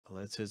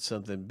let's hit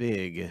something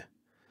big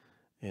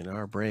in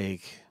our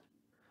break,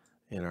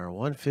 in our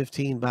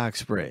 115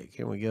 box break.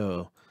 Here we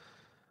go.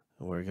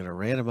 We're going to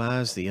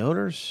randomize the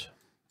owners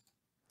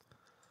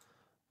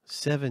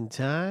 7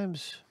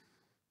 times.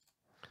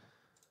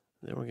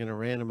 Then we're going to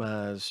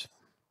randomize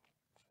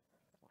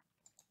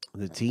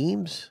the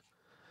teams.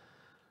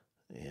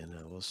 And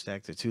we'll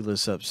stack the two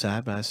lists up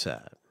side by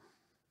side.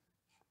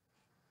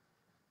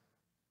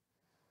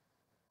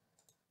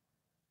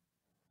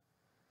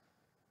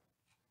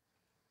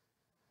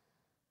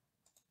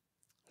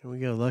 Here we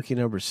go, lucky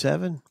number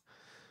 7.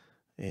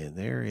 And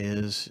there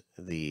is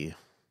the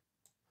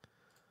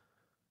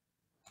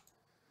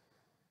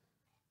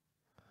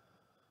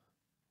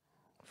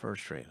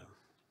first random.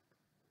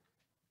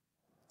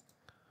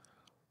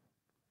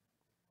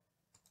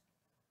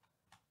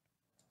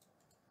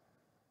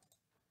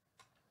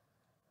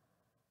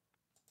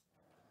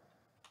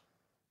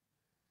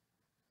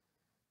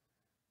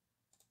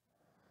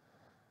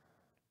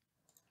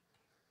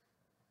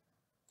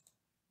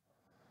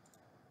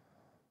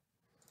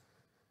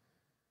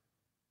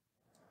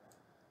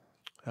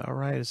 All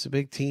right, it's a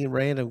big team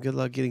random. Good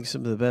luck getting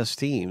some of the best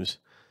teams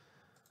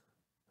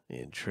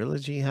in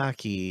Trilogy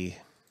Hockey.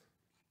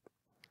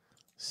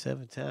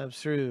 7 times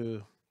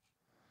through.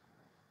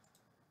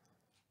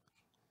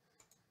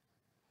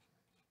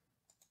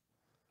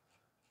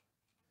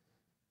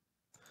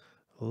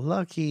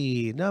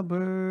 Lucky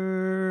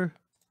number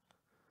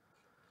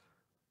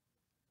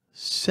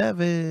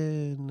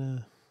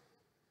 7.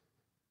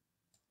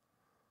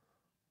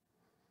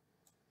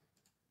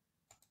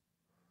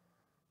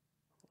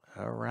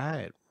 All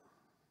right.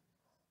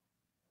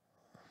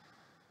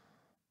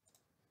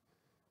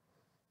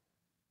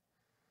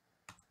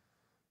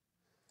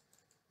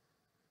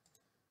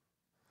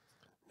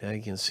 Now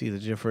you can see the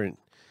different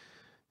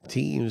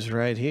teams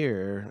right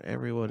here.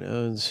 Everyone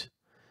owns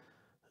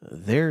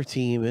their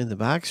team in the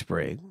box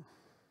break.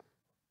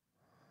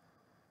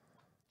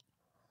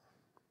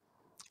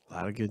 A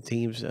lot of good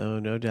teams to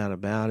own, no doubt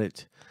about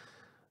it.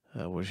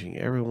 Wishing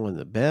everyone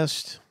the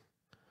best.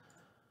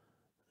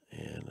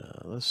 And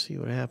let's see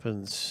what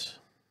happens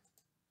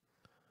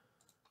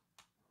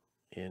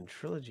in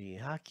Trilogy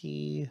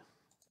Hockey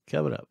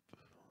coming up.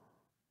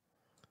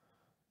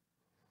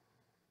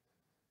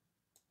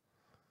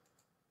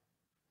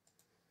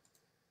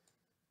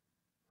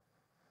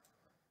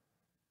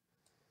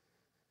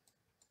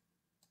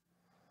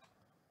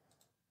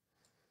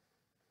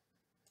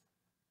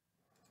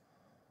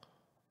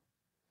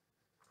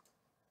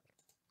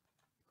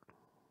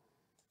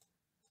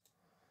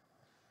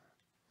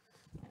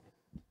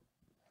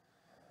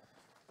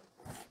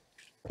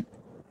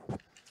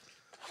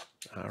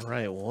 All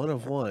right, 1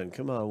 of 1.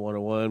 Come on, 1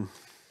 of 1.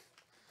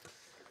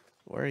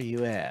 Where are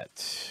you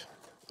at?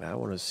 I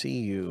want to see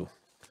you.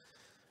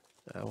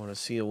 I want to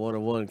see a 1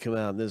 of 1 come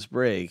out in this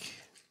break.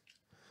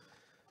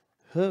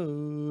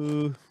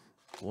 Ho!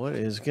 What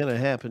is going to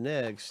happen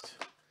next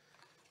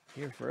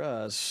here for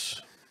us?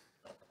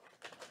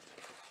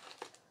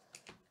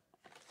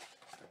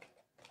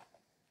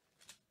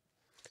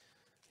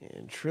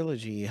 In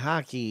Trilogy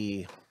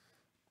Hockey,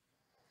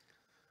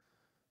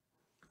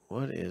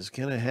 what is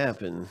going to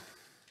happen?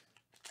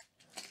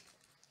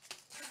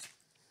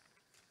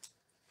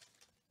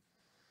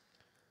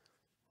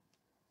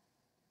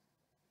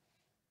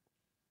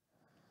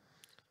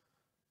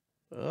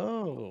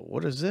 Oh,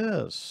 what is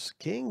this?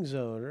 Kings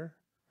owner.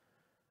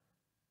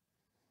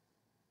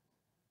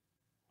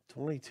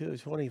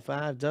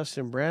 22-25,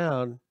 Dustin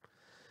Brown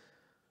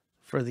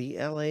for the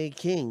LA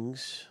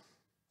Kings.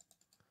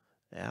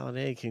 Alan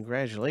A.,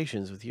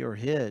 congratulations with your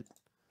hit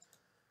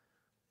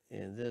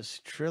in this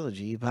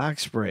Trilogy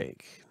box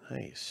break.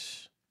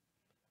 Nice.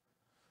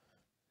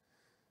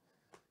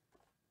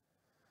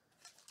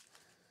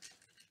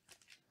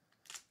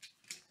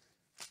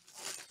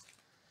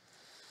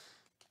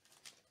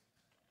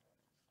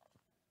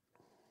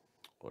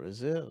 What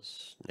is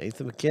this?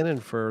 Nathan McKinnon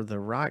for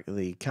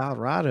the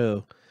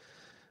Colorado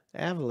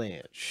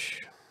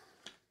Avalanche.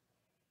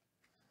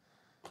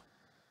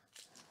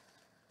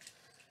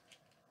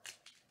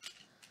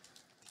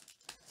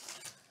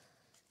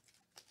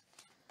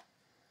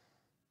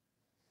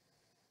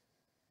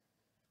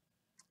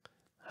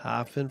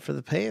 Hoffman for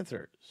the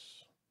Panthers.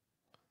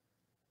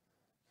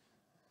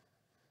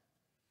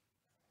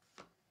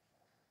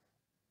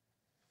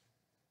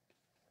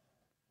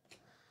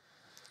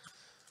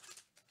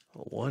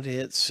 One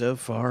hit so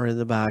far in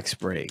the box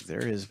break.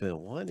 There has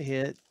been one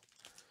hit.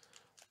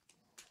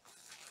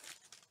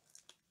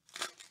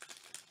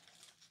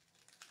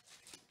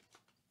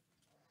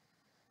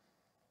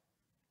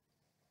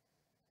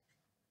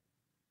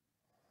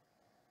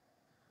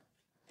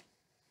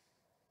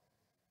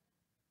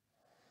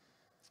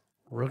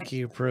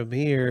 Rookie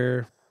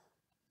Premier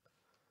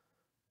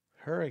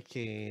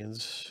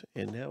Hurricanes.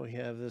 And now we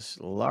have this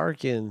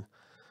Larkin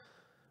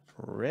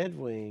Red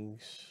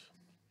Wings.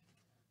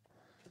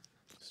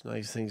 It's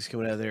nice things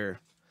coming out of there.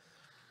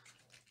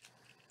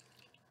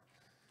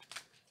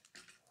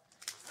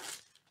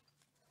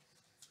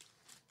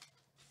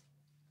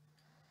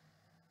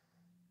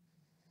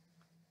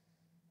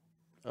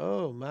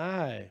 Oh,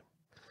 my.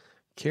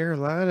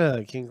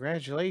 Carolina,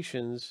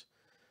 congratulations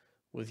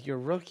with your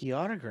rookie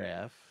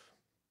autograph.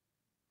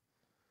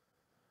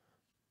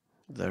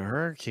 The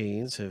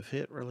Hurricanes have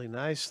hit really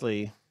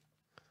nicely.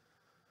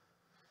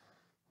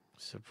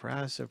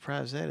 Surprise,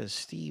 surprise. That is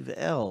Steve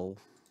L.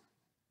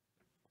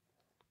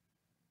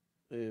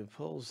 who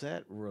pulls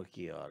that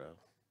rookie auto.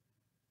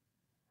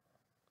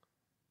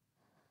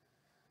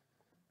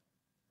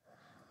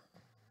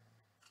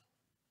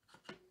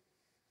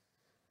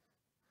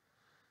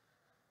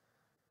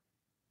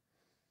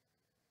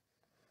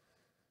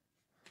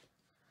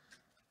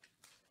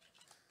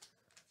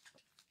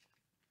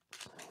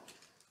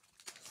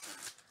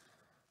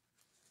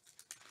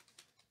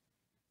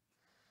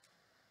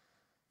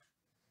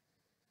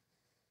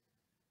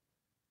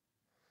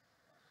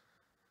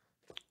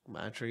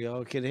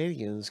 Montreal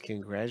Canadiens,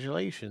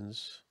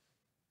 congratulations.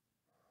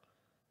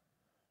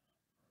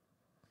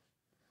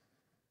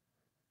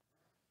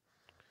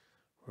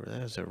 Well,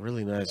 that was a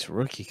really nice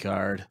rookie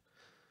card.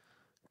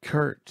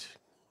 Kurt.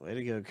 Way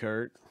to go,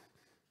 Kurt.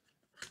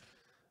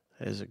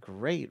 That is a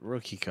great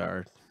rookie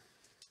card.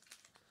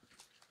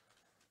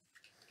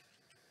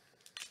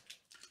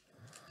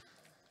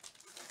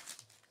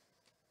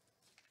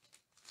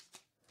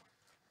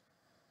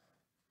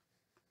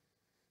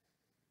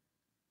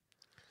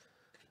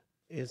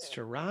 It's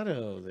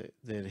Toronto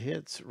that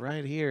hits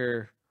right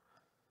here.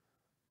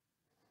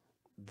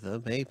 The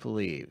Maple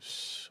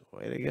Leafs.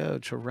 Way to go,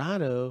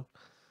 Toronto.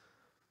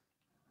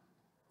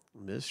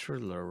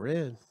 Mr.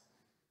 Lorin.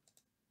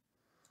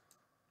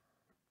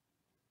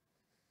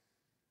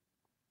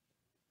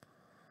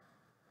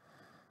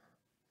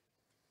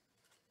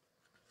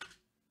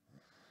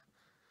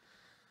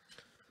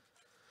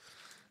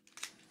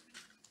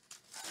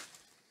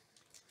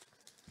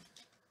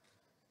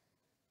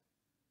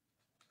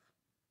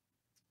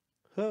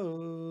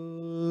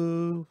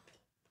 Ho!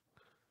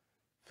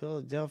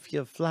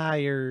 Philadelphia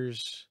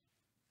Flyers.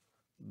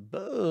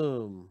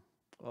 Boom.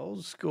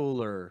 Old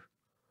schooler.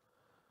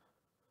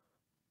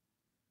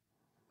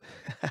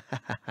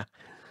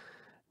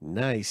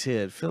 Nice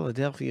hit.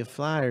 Philadelphia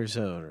Flyers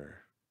owner.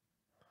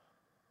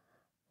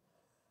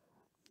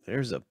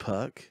 There's a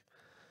puck.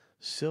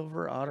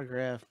 Silver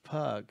autograph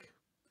puck.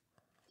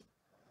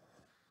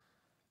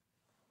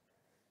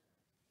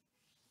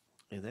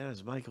 And that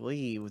is Michael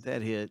E. with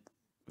that hit.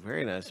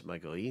 Very nice,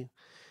 Michael E.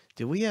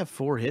 Did we have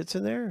 4 hits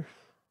in there?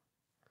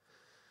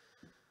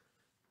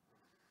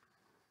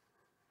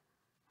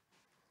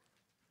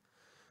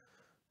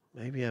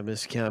 Maybe I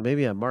miscount.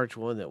 Maybe I marked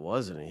one that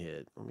wasn't a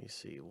hit. Let me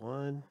see.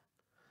 1.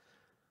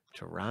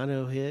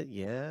 Toronto hit,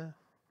 yeah.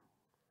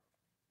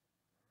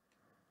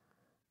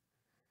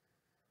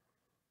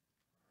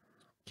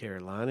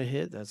 Carolina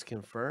hit, that's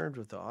confirmed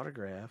with the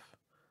autograph.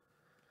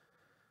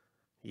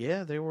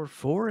 Yeah, there were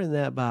 4 in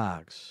that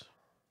box.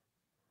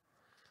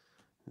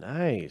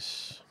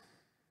 Nice.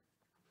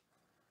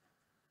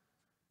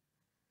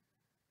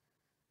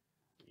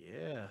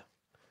 Yeah.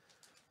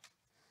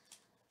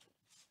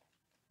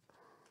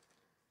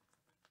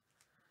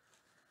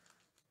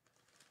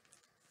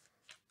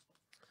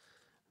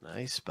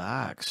 Nice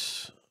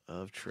box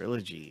of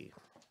Trilogy.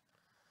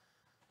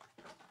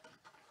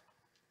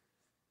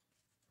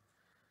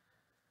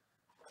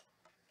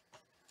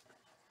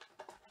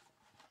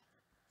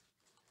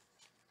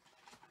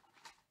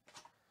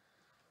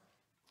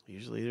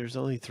 Usually there's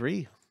only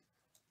 3.